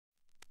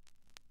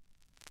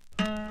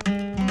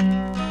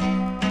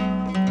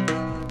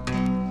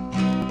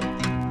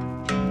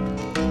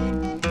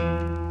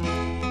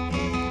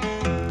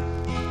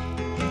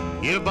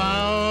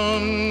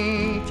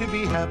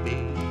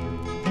happy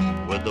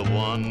with the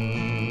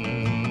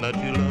one that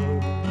you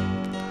love,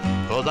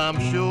 'cause I'm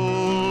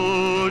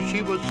sure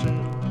she was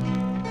sent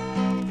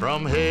from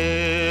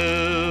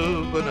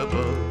heaven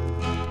above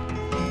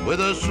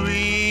with a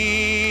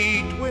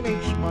sweet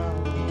winning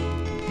smile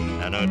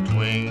and a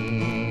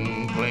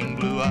twinkling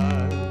blue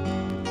eye.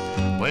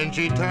 When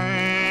she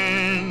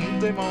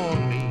turns them on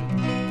me,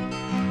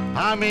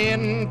 I'm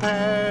in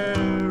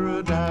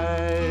paradise.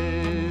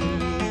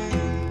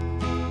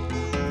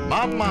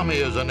 My mommy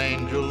is an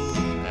angel,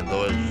 and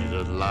though she's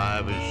as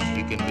live as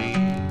she can be,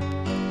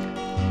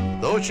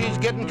 though she's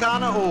getting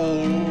kind of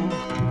old,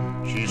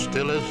 she's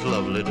still as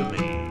lovely to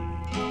me.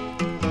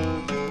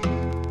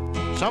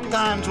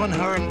 Sometimes when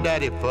her and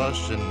Daddy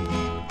fuss and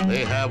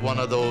they have one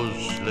of those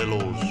little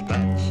old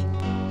spats,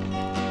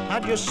 I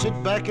just sit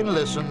back and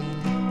listen,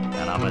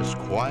 and I'm as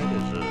quiet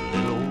as a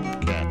little old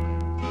cat.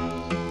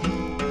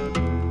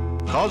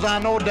 'Cause I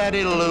know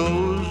Daddy'll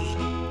lose,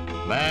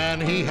 man,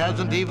 he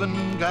hasn't even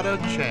got a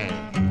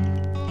chance,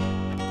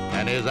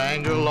 and his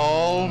anger'll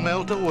all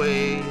melt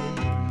away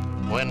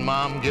when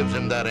Mom gives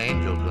him that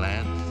angel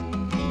glance.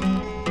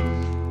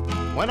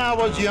 When I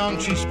was young,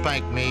 she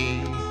spanked me,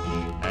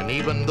 and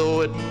even though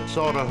it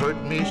sort of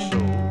hurt me so,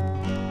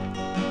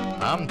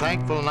 I'm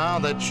thankful now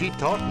that she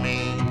taught me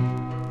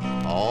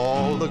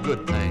all the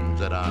good things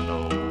that I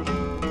know.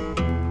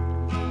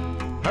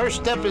 Her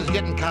step is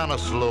getting kind of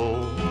slow,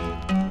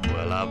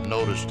 well, I've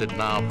noticed it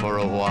now for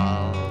a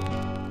while,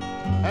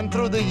 and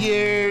through the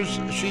years,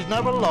 she's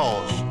never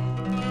lost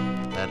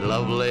that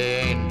lovely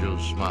angel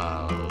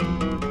smile.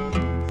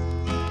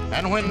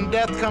 And when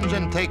death comes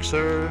and takes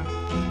her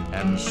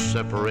and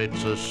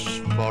separates us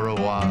for a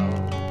while,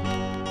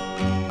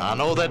 I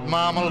know that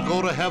Mom'll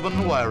go to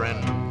heaven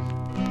wearing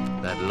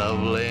that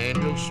lovely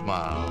angel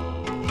smile.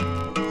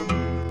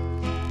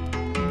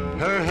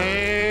 Her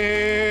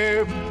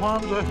hair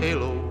forms a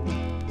halo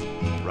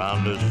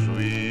round her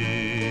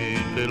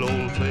sweet little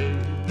old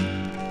face,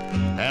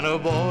 and her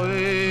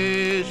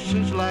voice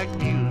is like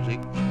music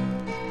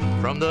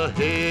from the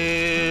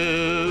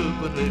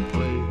heavenly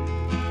place.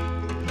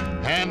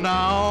 And I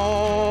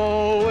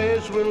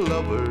always will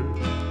love her,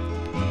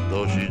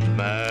 though she's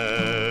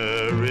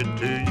married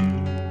to you,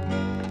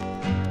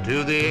 to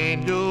the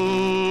angel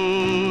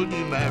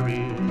you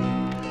married.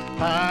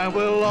 I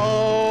will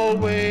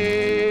always